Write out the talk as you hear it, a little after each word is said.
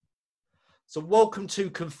So welcome to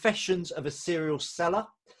Confessions of a Serial Seller.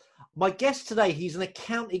 My guest today, he's an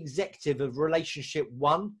account executive of Relationship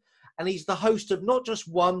One, and he's the host of not just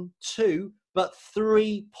one, two, but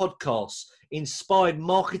three podcasts, Inspired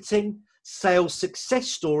Marketing, Sales Success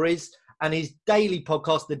Stories, and his daily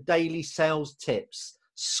podcast, The Daily Sales Tips.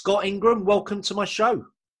 Scott Ingram, welcome to my show.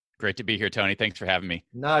 Great to be here, Tony. Thanks for having me.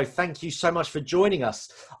 No, thank you so much for joining us.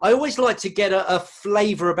 I always like to get a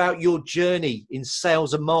flavor about your journey in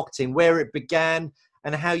sales and marketing, where it began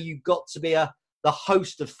and how you got to be the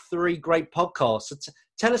host of three great podcasts. So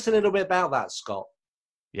tell us a little bit about that, Scott.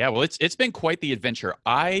 Yeah, well, it's been quite the adventure.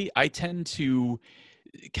 I tend to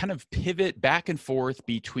kind of pivot back and forth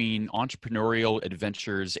between entrepreneurial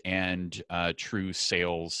adventures and true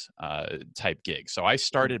sales type gigs. So I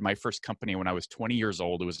started my first company when I was 20 years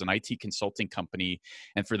old. It was an IT consulting company.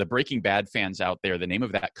 And for the Breaking Bad fans out there, the name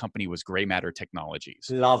of that company was Gray Matter Technologies.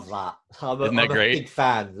 Love that. I'm a big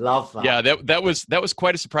fan. Love that. Yeah, that was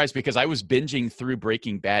quite a surprise because I was binging through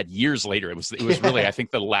Breaking Bad years later. It was really, I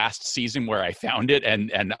think, the last season where I found it,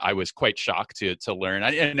 and I was quite shocked to learn.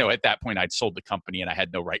 I know at that point I'd sold the company and I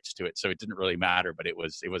had no rights to it, so it didn't really matter, but it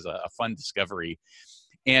was a fun discovery.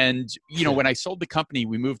 And when I sold the company,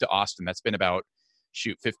 we moved to Austin. That's been about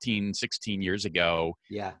 15 16 years ago.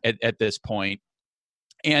 Yeah, at this point.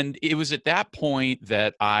 And it was at that point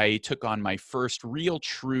that I took on my first real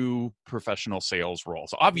true professional sales role.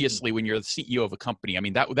 So obviously when you're the CEO of a company, I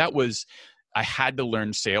mean, that was, I had to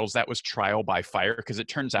learn sales. That was trial by fire, because it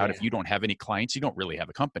turns out if you don't have any clients, you don't really have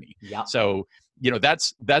a company. Yeah. So,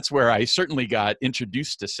 that's where I certainly got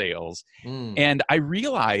introduced to sales. And I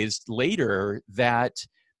realized later that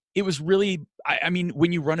it was really, I mean,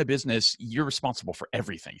 when you run a business, you're responsible for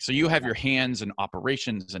everything. So you have your hands in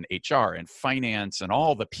operations and HR and finance and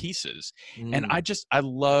all the pieces. And I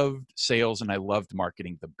loved sales and I loved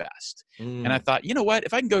marketing the best. And I thought, you know what,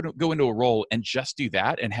 if I can go into a role and just do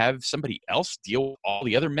that and have somebody else deal with all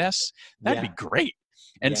the other mess, that'd be great.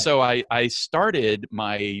 And so I started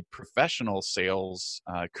my professional sales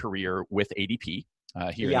career with ADP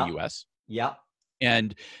here in the US. Yeah.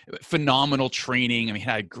 And phenomenal training. I mean,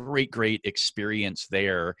 I had a great experience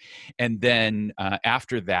there. And then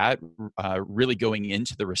after that, really going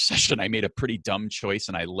into the recession, I made a pretty dumb choice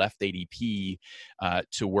and I left ADP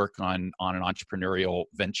to work on an entrepreneurial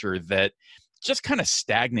venture that just kind of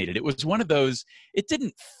stagnated. It was one of those, it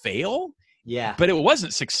didn't fail. Yeah. But it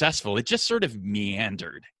wasn't successful. It just sort of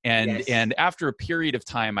meandered. And after a period of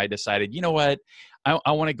time, I decided, you know what,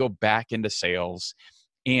 I want to go back into sales.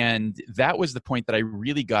 And that was the point that I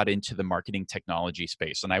really got into the marketing technology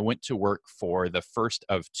space. And I went to work for the first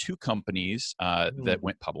of two companies that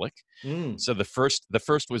went public. So the first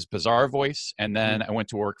was Bazaarvoice. And then I went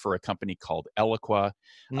to work for a company called Eloqua.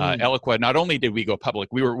 Eloqua, not only did we go public,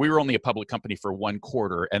 we were only a public company for one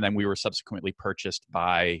quarter. And then we were subsequently purchased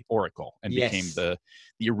by Oracle and became the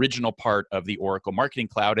original part of the Oracle Marketing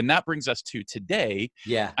Cloud. And that brings us to today.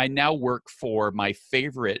 Yeah. I now work for my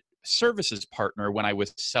favorite services partner when I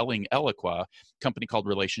was selling Eloqua, a company called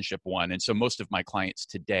Relationship One. And so most of my clients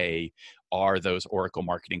today are those Oracle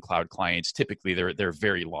Marketing Cloud clients. Typically, they're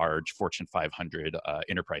very large Fortune 500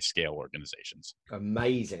 enterprise scale organizations.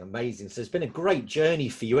 Amazing. So it's been a great journey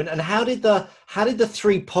for you. And how did the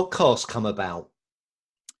three podcasts come about?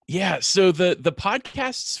 Yeah, so the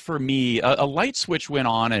podcasts for me, a light switch went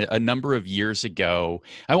on a number of years ago.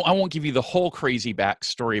 I won't give you the whole crazy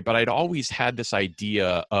backstory, but I'd always had this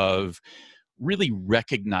idea of really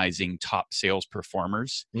recognizing top sales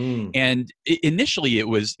performers. And initially it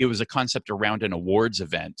was a concept around an awards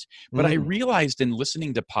event, but I realized in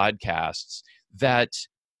listening to podcasts that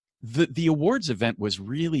the awards event was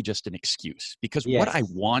really just an excuse, because what I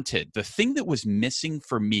wanted, the thing that was missing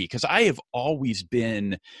for me, because I have always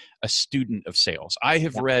been a student of sales. I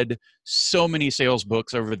have read so many sales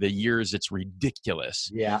books over the years, it's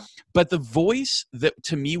ridiculous. Yeah. But the voice that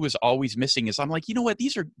to me was always missing is, I'm like, you know what,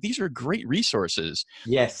 these are great resources.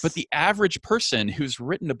 Yes. But the average person who's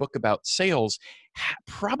written a book about sales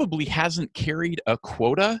probably hasn't carried a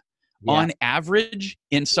quota on average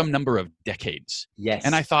in some number of decades. Yes.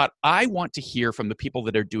 And I thought, I want to hear from the people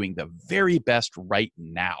that are doing the very best right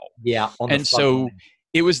now. Yeah. And so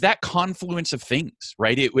it was that confluence of things,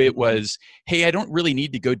 right? It was, hey, I don't really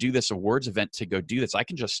need to go do this awards event to go do this. I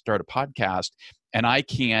can just start a podcast and I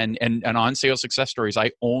can, and on Sales Success Stories, I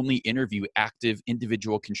only interview active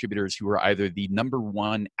individual contributors who are either the number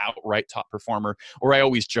one outright top performer, or I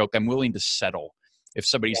always joke, I'm willing to settle if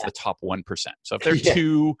somebody's the top 1%. So if they're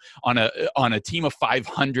two on a team of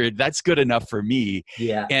 500, that's good enough for me.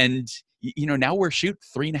 Yeah. And, now we're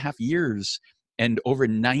 3.5 years and over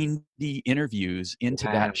 90 interviews into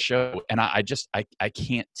that show. And I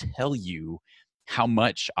can't tell you how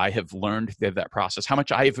much I have learned through that process, how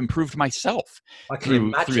much I have improved myself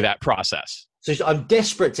through that process. So I'm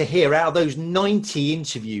desperate to hear, out of those 90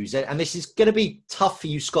 interviews, and this is going to be tough for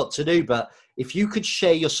you, Scott, to do, but if you could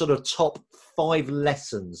share your sort of top 5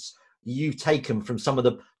 lessons you've taken from some of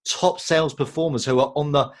the top sales performers who are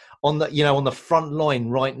on the front line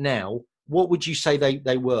right now, what would you say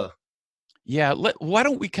they were? Yeah, why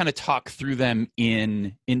don't we kind of talk through them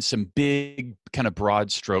in some big kind of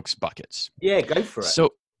broad strokes buckets? Yeah, go for it.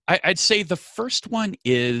 So I'd say the first one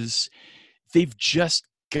is they've just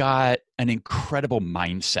got an incredible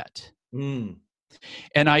mindset. And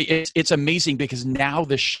it's amazing because now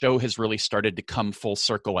the show has really started to come full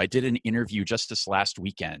circle. I did an interview just this last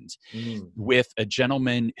weekend with a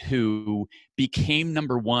gentleman who became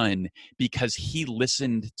number one because he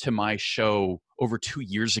listened to my show over 2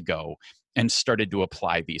 years ago and started to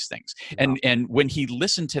apply these things. Wow. And when he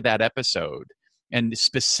listened to that episode, and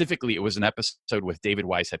specifically, it was an episode with David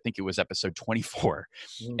Weiss. I think it was episode 24.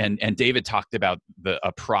 And David talked about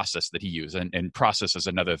a process that he used. And process is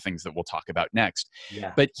another things that we'll talk about next.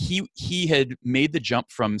 Yeah. But he had made the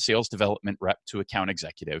jump from sales development rep to account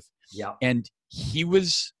executive. Yeah. And he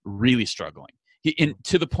was really struggling.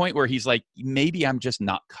 To the point where he's like, maybe I'm just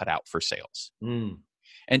not cut out for sales.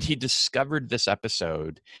 And he discovered this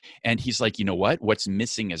episode. And he's like, you know what? What's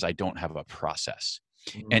missing is I don't have a process.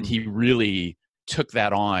 And he really took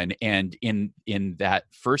that on, and in that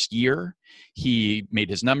first year he made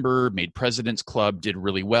his number, made President's Club, did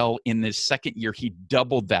really well. In the second year he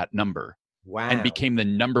doubled that number. Wow. And became the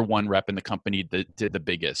number one rep in the company that did the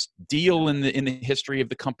biggest deal in the history of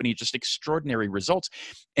the company. Just extraordinary results.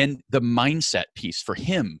 And the mindset piece for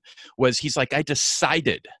him was, he's like, I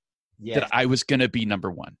decided that I was going to be number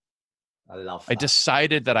one. I love that. I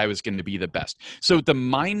decided that I was going to be the best. So the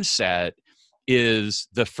mindset is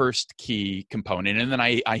the first key component. And then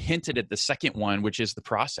I hinted at the second one, which is the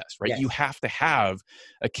process, right? Yes. You have to have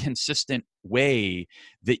a consistent way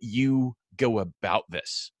that you go about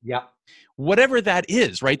this. Yeah. Whatever that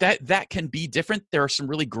is, right? That can be different. There are some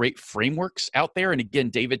really great frameworks out there. And again,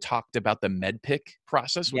 David talked about the MEDDPICC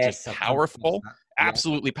process, which is powerful,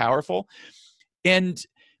 absolutely powerful.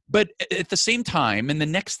 But at the same time, and the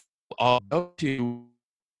next I'll go to,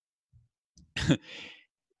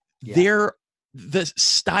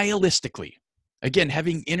 stylistically, again,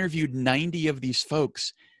 having interviewed 90 of these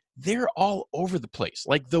folks, they're all over the place.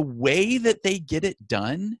 Like the way that they get it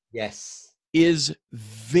done is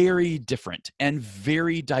very different and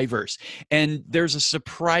very diverse. And there's a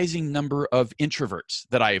surprising number of introverts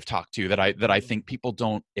that I have talked to that I think people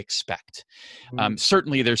don't expect.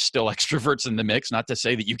 Certainly there's still extroverts in the mix, not to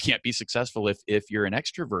say that you can't be successful if you're an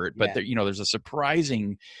extrovert, but there's a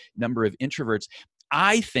surprising number of introverts.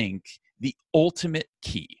 I think the ultimate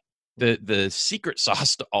key, the secret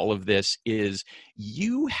sauce to all of this is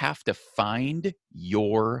you have to find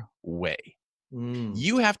your way.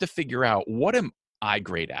 You have to figure out, what am I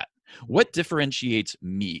great at? What differentiates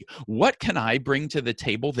me? What can I bring to the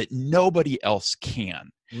table that nobody else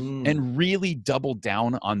can? And really double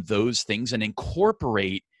down on those things and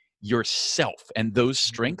incorporate yourself and those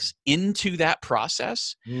strengths into that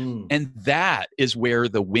process. And that is where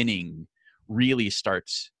the winning really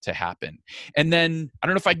starts to happen. And then I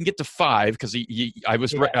don't know if I can get to 5 because I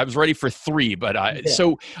was ready for 3, but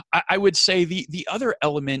so I would say the other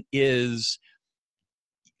element is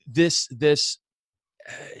this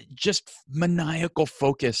just maniacal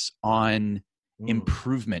focus on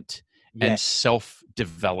improvement and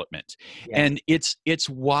self-development. And it's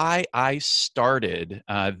why I started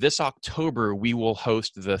this October. We will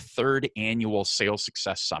host the 3rd annual Sales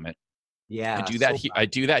Success Summit. I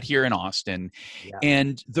do that here in Austin.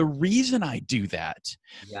 And the reason I do that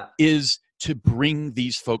is to bring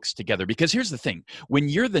these folks together. Because here's the thing, when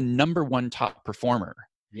you're the number one top performer,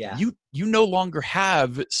 you no longer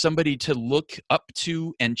have somebody to look up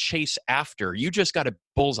to and chase after. You just got a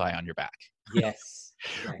bullseye on your back.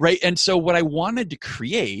 Right. And so what I wanted to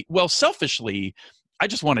create, well, selfishly, I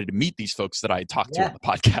just wanted to meet these folks that I had talked to on the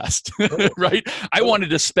podcast, right? I wanted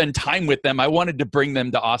to spend time with them. I wanted to bring them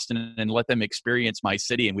to Austin and let them experience my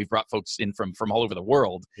city. And we've brought folks in from all over the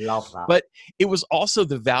world. Love that. But it was also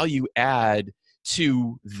the value add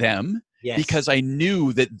to them. Because I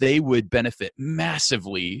knew that they would benefit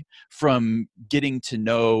massively from getting to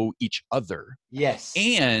know each other.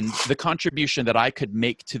 And the contribution that I could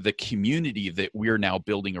make to the community that we're now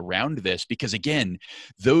building around this. Because again,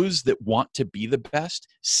 those that want to be the best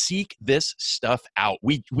seek this stuff out.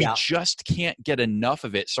 We just can't get enough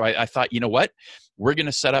of it. So I thought, you know what? we're going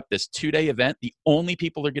to set up this 2-day event. The only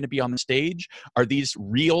people that are going to be on the stage are these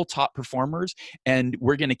real top performers, and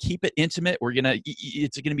we're going to keep it intimate.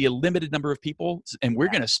 It's going to be a limited number of people, and we're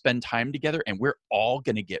going to spend time together, and we're all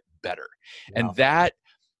going to get better. And that's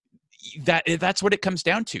what it comes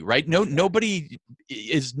down to, right? Nobody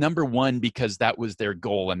is number one because that was their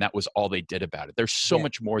goal and that was all they did about it. There's so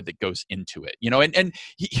much more that goes into it, and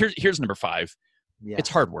here's number 5. It's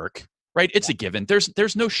hard work, right? It's a given.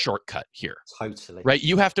 There's no shortcut here. Totally. Right?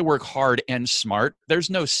 You have to work hard and smart. There's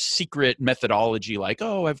no secret methodology like,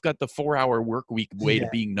 oh, I've got the 4-hour work week way to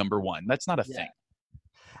being number one. That's not a thing.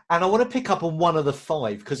 And I want to pick up on one of the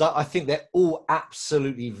 5 because I think they're all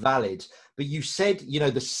absolutely valid. But you said,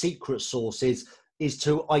 the secret sauce is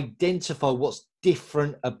to identify what's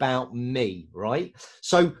different about me, right?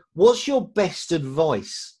 So what's your best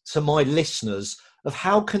advice to my listeners of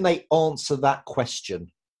how can they answer that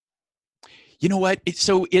question? You know what? It's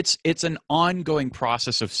an ongoing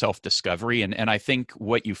process of self-discovery. And I think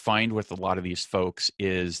what you find with a lot of these folks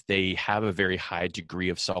is they have a very high degree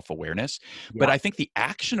of self-awareness. Yeah. But I think the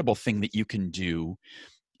actionable thing that you can do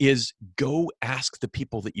is go ask the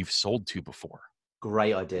people that you've sold to before.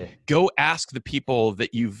 Great idea. Go ask the people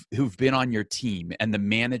that who've been on your team and the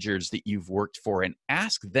managers that you've worked for, and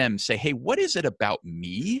ask them, say, hey, what is it about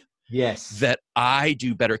me that I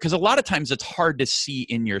do better? Because a lot of times it's hard to see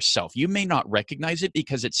in yourself. You may not recognize it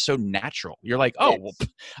because it's so natural. You're like, oh, well,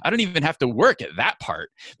 I don't even have to work at that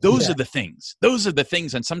part. Those are the things.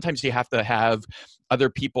 And sometimes you have to have other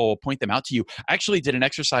people point them out to you. I actually did an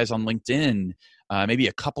exercise on LinkedIn maybe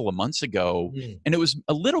a couple of months ago, and it was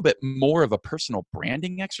a little bit more of a personal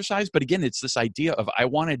branding exercise. But again, it's this idea of I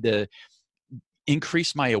wanted to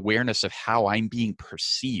increase my awareness of how I'm being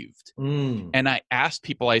perceived. And I asked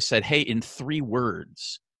people, I said, hey, in 3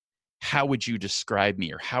 words, how would you describe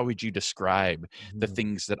me, or how would you describe the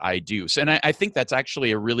things that I do? So, and I think that's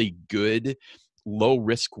actually a really good low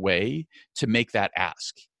risk way to make that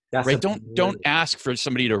ask. Right? Don't ask for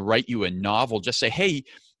somebody to write you a novel. Just say, hey,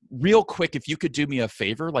 real quick, if you could do me a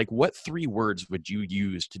favor, like what 3 words would you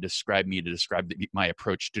use to describe me, to describe my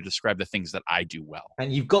approach, to describe the things that I do well?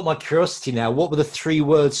 And you've got my curiosity now. What were the 3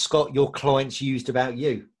 words, Scott, your clients used about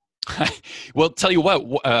you? Well, tell you what,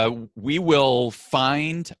 we will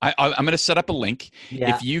find, I'm going to set up a link.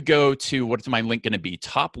 If you go to, what's my link going to be?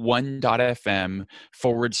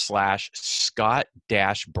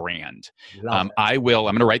 top1.fm/Scott-brand. I'm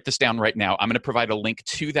going to write this down right now. I'm going to provide a link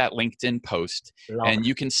to that LinkedIn post, and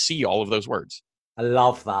you can see all of those words. I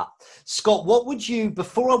love that. Scott, what would you,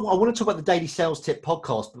 before I want to talk about the Daily Sales Tip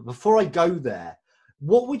podcast, but before I go there,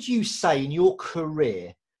 what would you say in your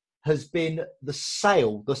career has been the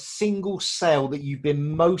single sale that you've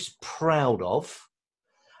been most proud of?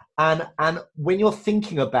 And when you're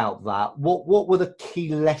thinking about that, what were the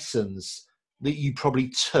key lessons that you probably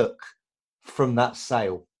took from that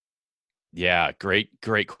sale? Yeah, great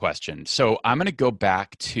question. So I'm going to go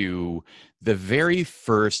back to the very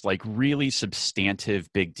first, really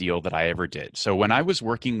substantive big deal that I ever did. So when I was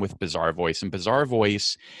working with Bazaarvoice, and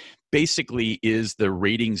Bazaarvoice basically is the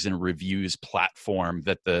ratings and reviews platform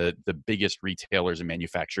that the biggest retailers and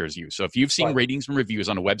manufacturers use. So if you've seen ratings and reviews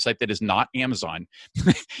on a website that is not Amazon,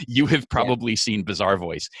 you have probably seen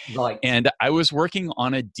Bazaarvoice. Right. And I was working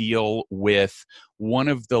on a deal with one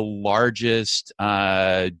of the largest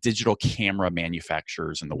digital camera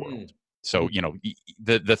manufacturers in the world. So,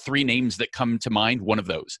 the 3 names that come to mind, one of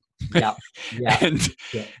those. Yeah.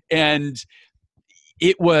 And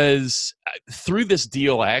it was through this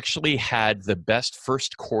deal, I actually had the best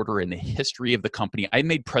first quarter in the history of the company. I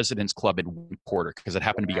made President's Club in 1 quarter because it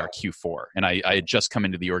happened to be our Q4. And I had just come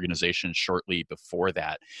into the organization shortly before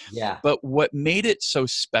that. Yeah. But what made it so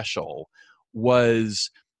special was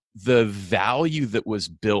the value that was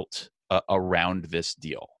built around this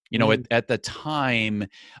deal. At the time,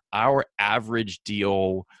 our average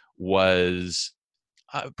deal was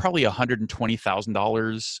probably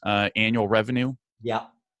 $120,000 annual revenue. Yeah.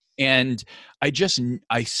 And I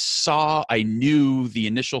knew the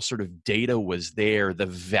initial sort of data was there. The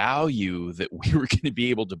value that we were going to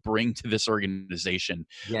be able to bring to this organization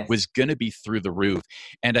was going to be through the roof.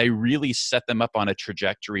 And I really set them up on a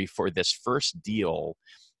trajectory for this first deal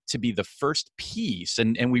to be the first piece.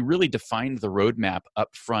 And we really defined the roadmap up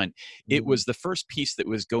front. It was the first piece that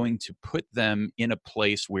was going to put them in a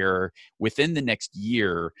place where within the next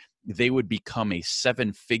year, they would become a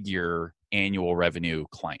 7-figure annual revenue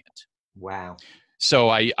client. Wow. So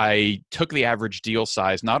I took the average deal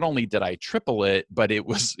size. Not only did I triple it, but it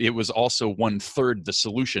was also 1/3 the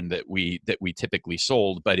solution that we typically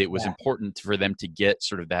sold. But it was important for them to get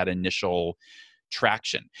sort of that initial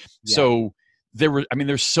traction. Yeah. So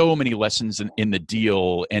there's so many lessons in the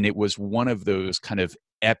deal, and it was one of those kind of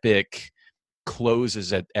epic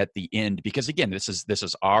closes at the end, because again, this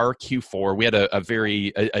is our Q4. We had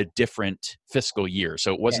a different fiscal year,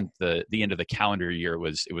 so it wasn't the end of the calendar year. It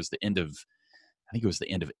was the end of, I think it was the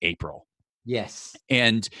end of April. Yes.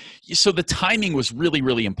 And so the timing was really,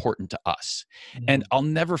 really important to us. And I'll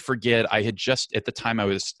never forget, I had just, at the time I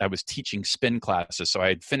was teaching spin classes. So I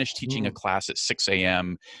had finished teaching a class at 6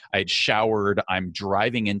 a.m. I had showered. I'm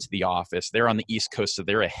driving into the office. They're on the East Coast, so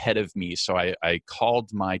they're ahead of me. So I called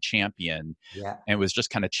my champion and was just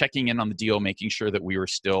kind of checking in on the deal, making sure that we were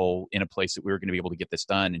still in a place that we were going to be able to get this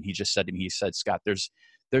done. And he just said to me, he said, "Scott, there's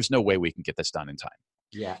no way we can get this done in time.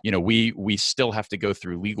 Yeah. We still have to go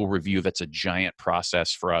through legal review. That's a giant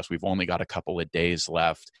process for us. We've only got a couple of days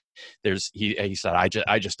left." He said,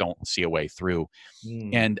 I just don't see a way through.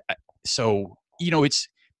 And so,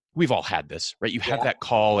 we've all had this, right? You have that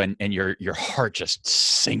call and your heart just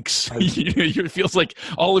sinks. It feels like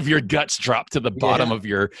all of your guts drop to the bottom of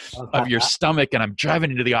your stomach. And I'm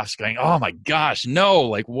driving into the office going, "Oh my gosh, no,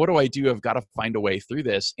 like, what do I do? I've got to find a way through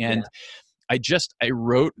this." And I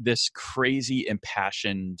wrote this crazy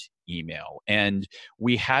impassioned email, and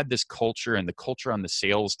we had this culture, and the culture on the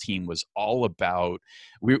sales team was all about,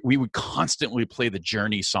 we would constantly play the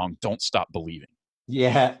Journey song, "Don't Stop Believing."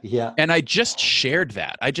 Yeah. Yeah. And I just shared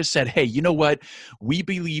that. I just said, "Hey, you know what? We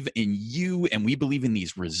believe in you, and we believe in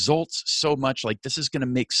these results so much. Like, this is going to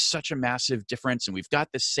make such a massive difference. And we've got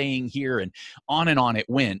this saying here," and on it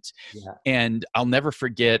went. Yeah. And I'll never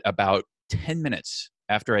forget, about 10 minutes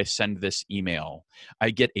after I send this email, I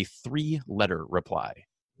get a 3-letter reply.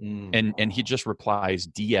 And he just replies,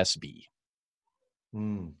 "DSB."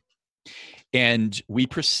 And we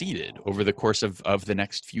proceeded over the course of the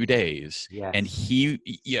next few days. And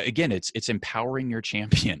again, it's empowering your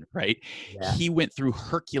champion, right? He went through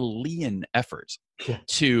Herculean efforts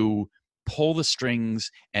to pull the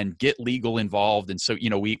strings and get legal involved. And so,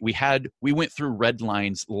 we went through red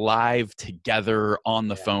lines live together on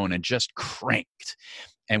the phone and just cranked.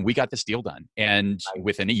 And we got this deal done. And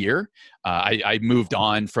within a year, I moved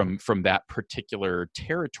on from that particular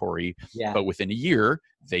territory. But within a year,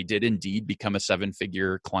 they did indeed become a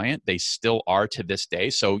 7-figure client. They still are to this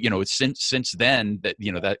day. So, since then,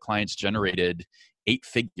 that client's generated 8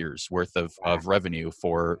 figures worth of revenue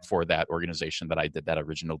for that organization that I did that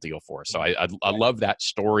original deal for. So I love that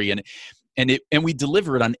story, and we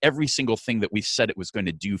deliver it on every single thing that we said it was going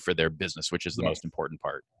to do for their business, which is the most important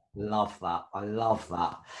part. Love that. I love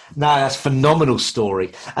that. No, that's a phenomenal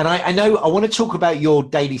story. And I know I want to talk about your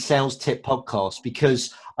Daily Sales Tip podcast,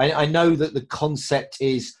 because I know that the concept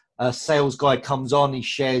is a sales guy comes on, he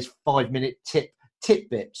shares 5-minute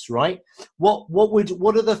tidbits, right? What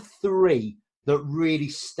are the 3 that really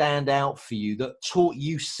stand out for you, that taught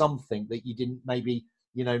you something that you didn't maybe,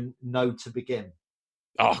 know to begin?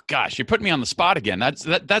 Oh gosh, you put me on the spot again.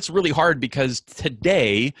 That's really hard, because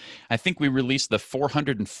today I think we released the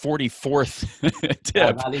 444th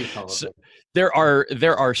tip. So there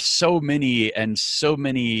are so many and so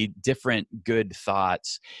many different good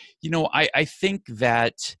thoughts. I think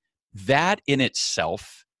that in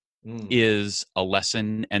itself is a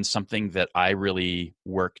lesson, and something that I really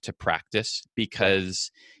work to practice,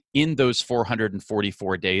 because in those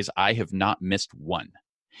 444 days, I have not missed one.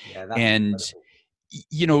 That's and incredible.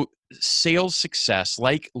 Sales success,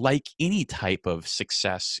 like any type of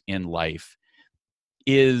success in life,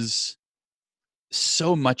 is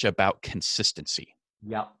so much about consistency.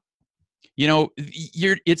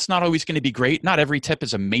 It's not always going to be great. Not every tip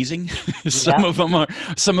is amazing. Some of them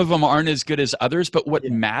aren't as good as others, but what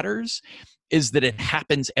matters is that it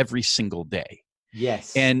happens every single day.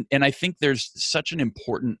 Yes. And I think there's such an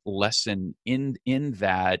important lesson in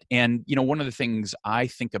that. And, one of the things I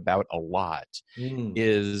think about a lot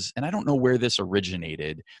is, and I don't know where this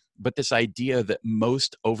originated, but this idea that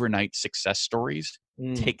most overnight success stories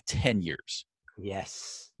take 10 years.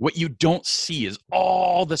 Yes. What you don't see is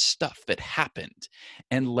all the stuff that happened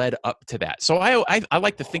and led up to that. So I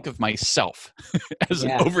like to think of myself as an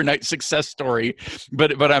overnight success story,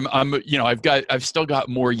 but I've still got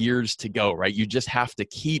more years to go, right? You just have to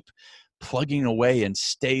keep plugging away and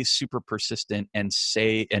stay super persistent and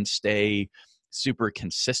stay super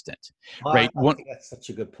consistent, right? That's such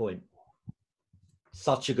a good point.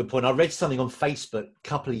 Such a good point. I read something on Facebook a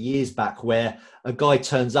couple of years back where a guy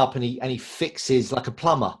turns up and he fixes, like a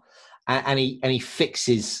plumber, and he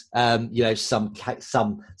fixes something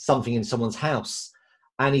in someone's house,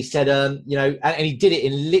 and he said and he did it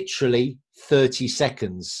in literally 30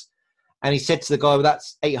 seconds, and he said to the guy, "Well,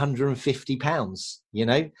 that's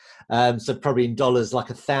 £850, so probably in dollars like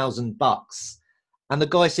 $1,000." And the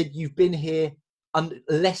guy said, "You've been here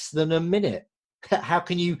less than a minute. How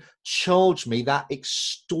can you charge me that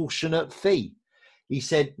extortionate fee? He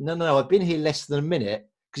said, no, I've been here less than a minute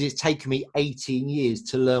because it's taken me 18 years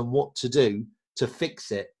to learn what to do to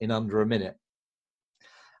fix it in under a minute.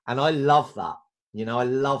 And I love that. I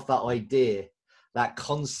love that idea, that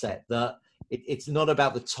concept that it's not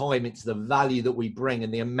about the time, it's the value that we bring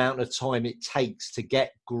and the amount of time it takes to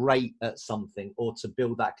get great at something or to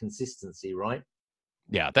build that consistency, right?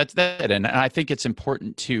 Yeah, that's that. And I think it's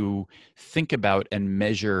important to think about and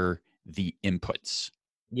measure the inputs.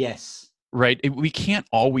 Yes. Right. We can't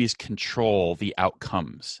always control the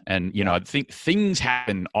outcomes. And, I think things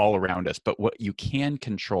happen all around us, but what you can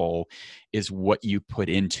control is what you put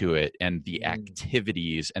into it and the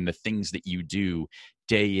activities and the things that you do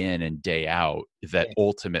day in and day out that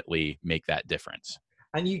ultimately make that difference.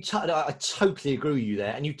 And I totally agree with you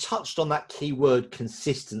there. And you touched on that key word,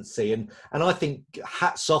 consistency. And I think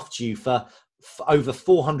hats off to you for over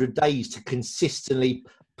 400 days to consistently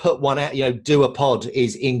put one out, do a pod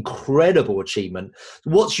is incredible achievement.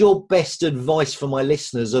 What's your best advice for my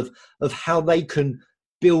listeners of how they can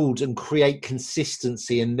build and create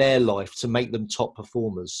consistency in their life to make them top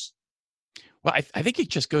performers? Well, I think it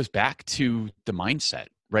just goes back to the mindset,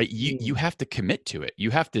 right? You have to commit to it. You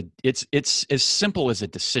have to, it's as simple as a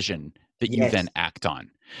decision that you then act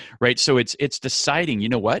on, right? So it's deciding,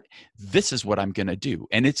 what, this is what I'm going to do.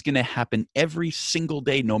 And it's going to happen every single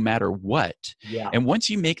day, no matter what. Yeah. And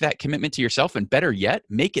once you make that commitment to yourself, and better yet,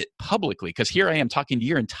 make it publicly, because here I am talking to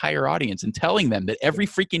your entire audience and telling them that every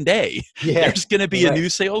freaking day there's going to be a new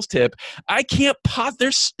sales tip. I can't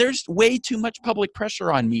there's way too much public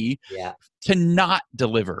pressure on me to not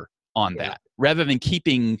deliver on that, rather than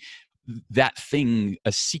keeping that thing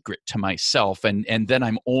a secret to myself, and then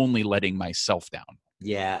I'm only letting myself down.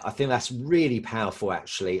 Yeah, I think that's really powerful.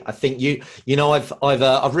 Actually, I think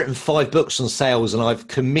I've written 5 books on sales, and I've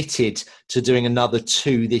committed to doing another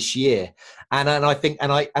 2 this year. And I think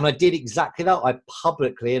I did exactly that. I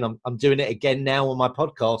publicly, and I'm doing it again now on my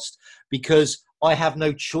podcast because I have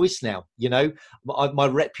no choice now. My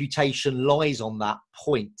reputation lies on that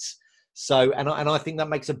point. So, and I think that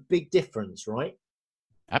makes a big difference, right?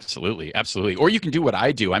 Absolutely. Absolutely. Or you can do what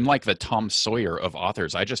I do. I'm like the Tom Sawyer of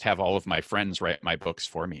authors. I just have all of my friends write my books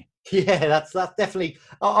for me. Yeah, that's definitely,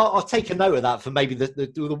 I'll take a note of that for maybe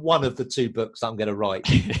the one of the 2 books I'm going to write.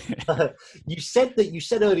 You said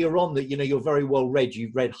earlier on that, you're very well read.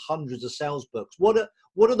 You've read hundreds of sales books. What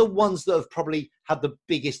are the ones that have probably had the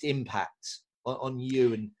biggest impact on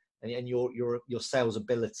you and your sales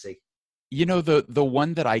ability? The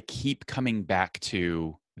one that I keep coming back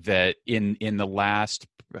to, that in the last,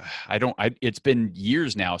 it's been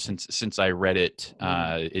years now since I read it,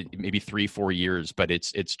 maybe 3-4 years, but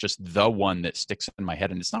it's just the one that sticks in my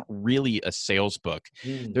head. And it's not really a sales book.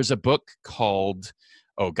 There's a book called,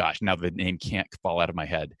 oh gosh, now the name can't fall out of my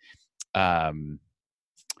head. Jocko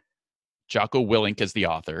Willink is the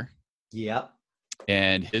author. Yeah.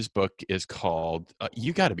 And his book is called,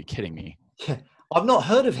 you got to be kidding me. I've not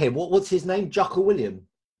heard of him. What's his name? Jocko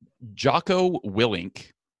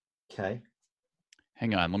Willink. Okay.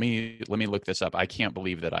 Hang on, let me look this up. I can't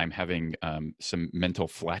believe that I'm having some mental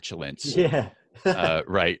flatulence.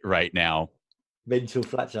 Right now. Mental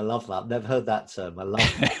flatulence. I love that. Never heard that term. I love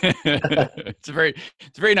that. It's a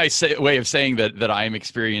very nice way of saying that I'm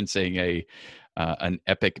experiencing an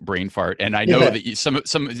epic brain fart, and I know that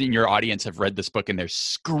some in your audience have read this book and they're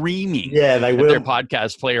screaming they at will. Their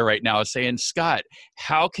podcast player right now, saying, Scott,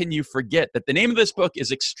 how can you forget that the name of this book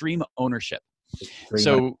is Extreme Ownership?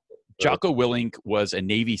 So Jocko Willink was a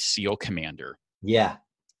Navy SEAL commander. Yeah.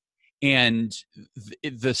 And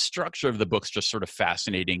the structure of the book's just sort of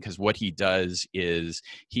fascinating, because what he does is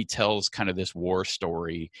he tells kind of this war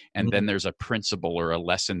story, and then there's a principle or a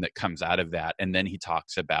lesson that comes out of that. And then he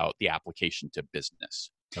talks about the application to business.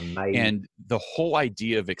 Amazing. And the whole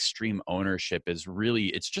idea of extreme ownership is really,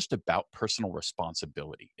 it's just about personal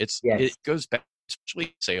responsibility. It goes back,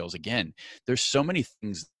 especially sales. Again, there's so many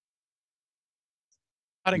things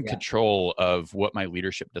not in control of what my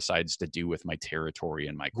leadership decides to do with my territory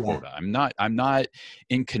and my quota. I'm not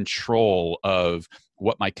in control of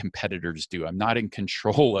what my competitors do. I'm not in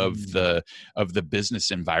control of the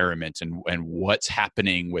business environment and what's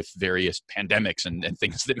happening with various pandemics and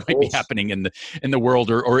things that might be happening in the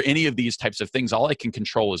world, or any of these types of things. All I can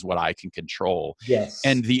control is what I can control. Yes.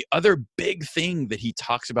 And the other big thing that he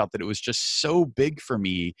talks about, that it was just so big for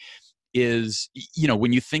me, is,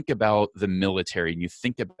 when you think about the military and you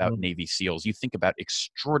think about Navy SEALs, you think about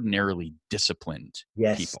extraordinarily disciplined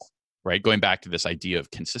people, right? Going back to this idea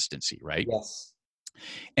of consistency, right? Yes.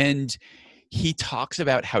 And he talks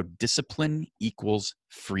about how discipline equals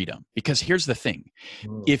freedom. Because here's the thing.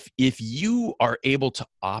 Mm. If you are able to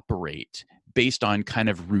operate based on kind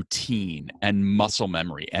of routine and muscle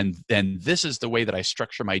memory, and then this is the way that I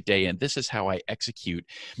structure my day, and this is how I execute,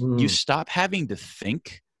 you stop having to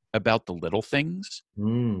think about the little things,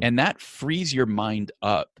 and that frees your mind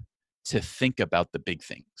up to think about the big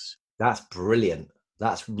things. That's brilliant.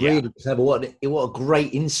 That's really clever. What a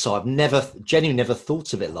great insight. I've genuinely never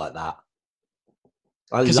thought of it like that.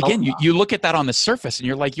 Because again, you look at that on the surface and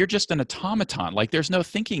you're like, you're just an automaton. Like there's no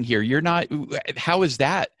thinking here. You're not, how is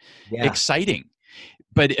that exciting?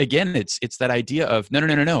 But again, it's that idea of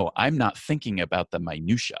no. I'm not thinking about the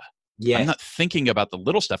minutia. Yes. I'm not thinking about the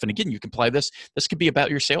little stuff. And again, you can apply this. This could be about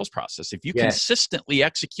your sales process. If you consistently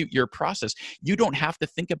execute your process, you don't have to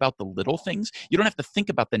think about the little things. You don't have to think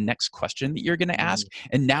about the next question that you're going to ask.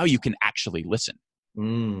 And now you can actually listen.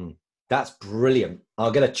 That's brilliant.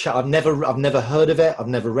 I'm gonna check. I've never heard of it. I've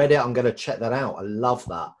never read it. I'm gonna check that out. I love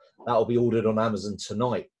that. That'll be ordered on Amazon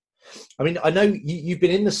tonight. I mean, I know you've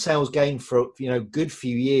been in the sales game for good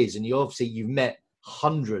few years, and you've met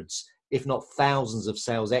hundreds, if not thousands, of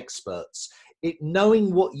sales experts.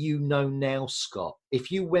 Knowing what you know now, Scott,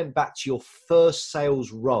 if you went back to your first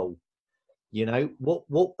sales role,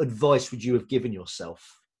 what advice would you have given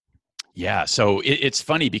yourself? Yeah. So it's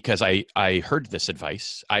funny because I heard this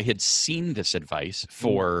advice. I had seen this advice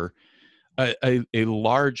for a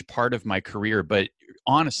large part of my career, but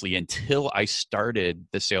honestly, until I started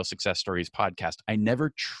the Sales Success Stories podcast, I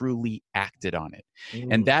never truly acted on it.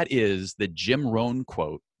 And that is the Jim Rohn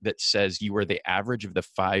quote that says, you are the average of the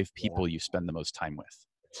 5 people you spend the most time with.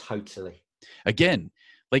 Totally. Again,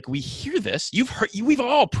 like we hear this, we've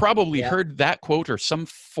all probably heard that quote or some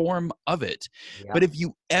form of it. Yeah. But have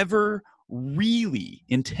you ever really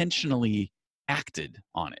intentionally acted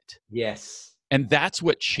on it? Yes. And that's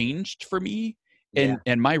what changed for me.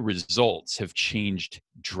 And my results have changed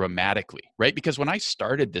dramatically, right? Because when I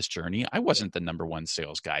started this journey, I wasn't the number 1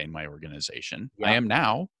 sales guy in my organization. I am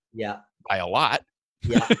now. Yeah. By a lot.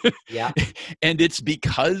 Yeah. Yeah. And it's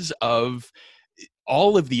because of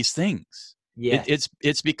all of these things. Yeah.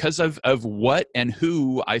 It's because of what and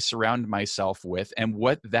who I surround myself with and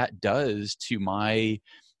what that does to my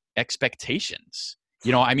expectations.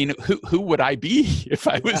 I mean, who would I be if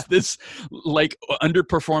I was this like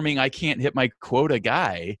underperforming, I can't hit my quota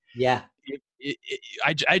guy? Yeah.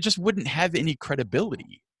 I just wouldn't have any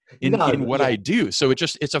credibility in what I do. So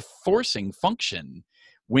it's a forcing function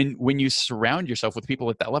when you surround yourself with people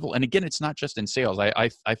at that level. And again, it's not just in sales. I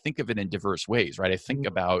think of it in diverse ways, right? I think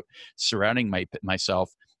about surrounding myself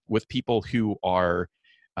with people who are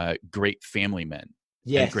great family men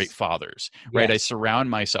and great fathers, right? I surround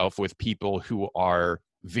myself with people who are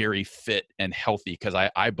very fit and healthy because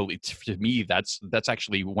I believe, to me, that's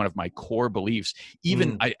actually one of my core beliefs.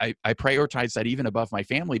 Even I prioritize that even above my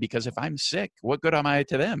family, because if I'm sick, what good am I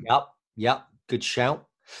to them? Yep. Good shout.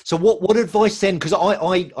 So what advice then? Because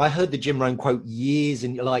I heard the Jim Rohn quote years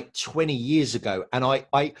and like 20 years ago, and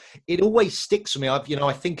it always sticks with me.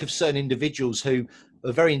 I think of certain individuals who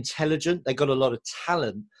are very intelligent. They got a lot of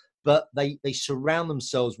talent, but they surround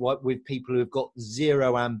themselves with people who have got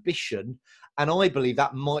zero ambition. And I believe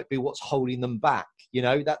that might be what's holding them back.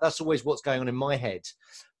 That's always what's going on in my head.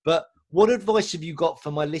 But what advice have you got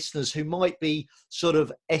for my listeners who might be sort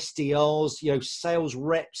of SDRs, sales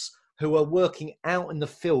reps, who are working out in the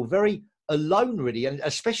field, very alone, really, and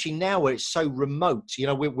especially now where it's so remote?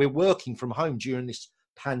 We're working from home during this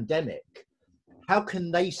pandemic. How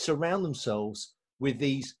can they surround themselves with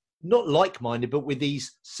these, not like-minded, but with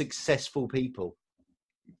these successful people?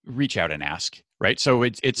 Reach out and ask, right? So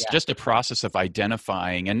it's just a process of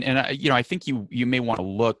identifying, and I think you may want to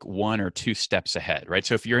look 1 or 2 steps ahead, right?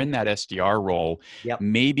 So if you're in that SDR role,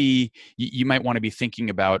 maybe you might want to be thinking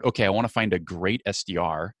about, okay, I want to find a great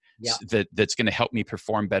SDR that's going to help me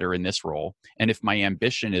perform better in this role. And if my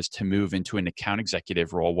ambition is to move into an account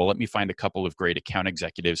executive role, well, let me find a couple of great account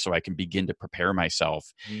executives so I can begin to prepare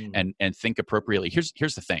myself and think appropriately.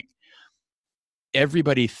 Here's the thing.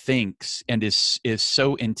 Everybody thinks and is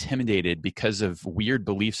so intimidated because of weird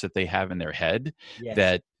beliefs that they have in their head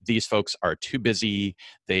that these folks are too busy.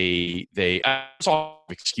 They it's all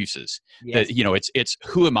excuses. That it's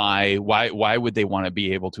who am I? Why would they want to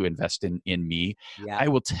be able to invest in me? I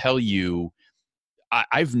will tell you,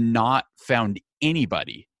 I've not found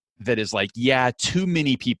anybody that is like, too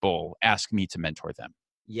many people ask me to mentor them.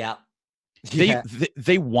 Yeah.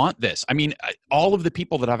 They want this. I mean, all of the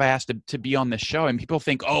people that I've asked to be on this show, and people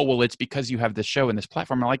think, oh, well, it's because you have this show and this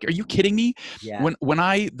platform. I'm like, are you kidding me? Yeah.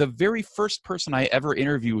 The very first person I ever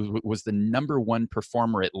interviewed was the #1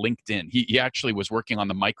 performer at LinkedIn. He actually was working on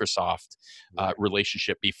the Microsoft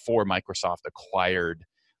relationship before Microsoft acquired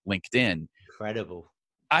LinkedIn. Incredible.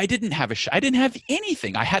 I didn't have I didn't have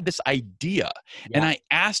anything. I had this idea, and I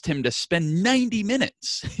asked him to spend 90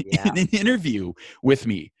 minutes in an interview with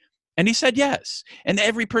me. And he said yes. And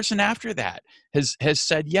every person after that has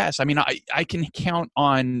said yes. I mean, I can count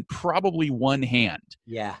on probably one hand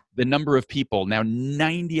the number of people now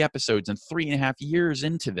 90 episodes and 3.5 years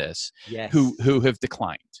into this who have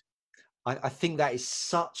declined. I think that is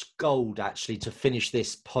such gold, actually, to finish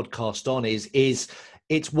this podcast on is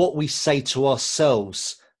it's what we say to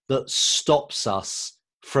ourselves that stops us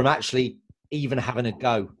from actually even having a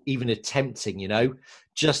go, even attempting,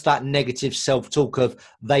 just that negative self-talk of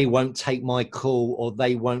they won't take my call or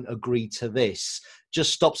they won't agree to this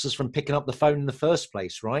just stops us from picking up the phone in the first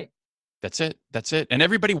place, right? That's it. And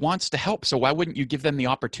everybody wants to help. So why wouldn't you give them the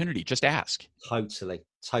opportunity? Just ask. Totally.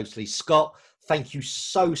 Scott, thank you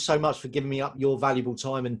so much for giving me up your valuable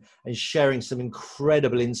time and sharing some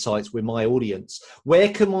incredible insights with my audience. Where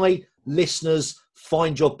can my listeners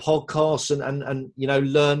find your podcasts and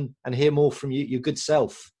learn and hear more from you, your good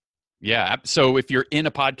self? Yeah. So if you're in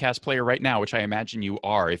a podcast player right now, which I imagine you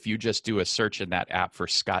are, if you just do a search in that app for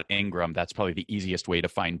Scott Ingram, that's probably the easiest way to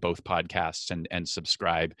find both podcasts and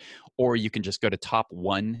subscribe. Or you can just go to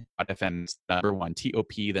top1.fm, #1,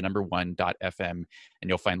 TOP, the #1.fm, and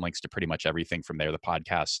you'll find links to pretty much everything from there, the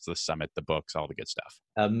podcasts, the summit, the books, all the good stuff.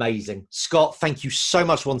 Amazing. Scott, thank you so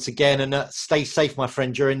much once again. And stay safe, my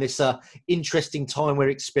friend, during this interesting time we're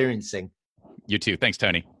experiencing. You too. Thanks,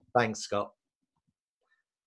 Tony. Thanks, Scott.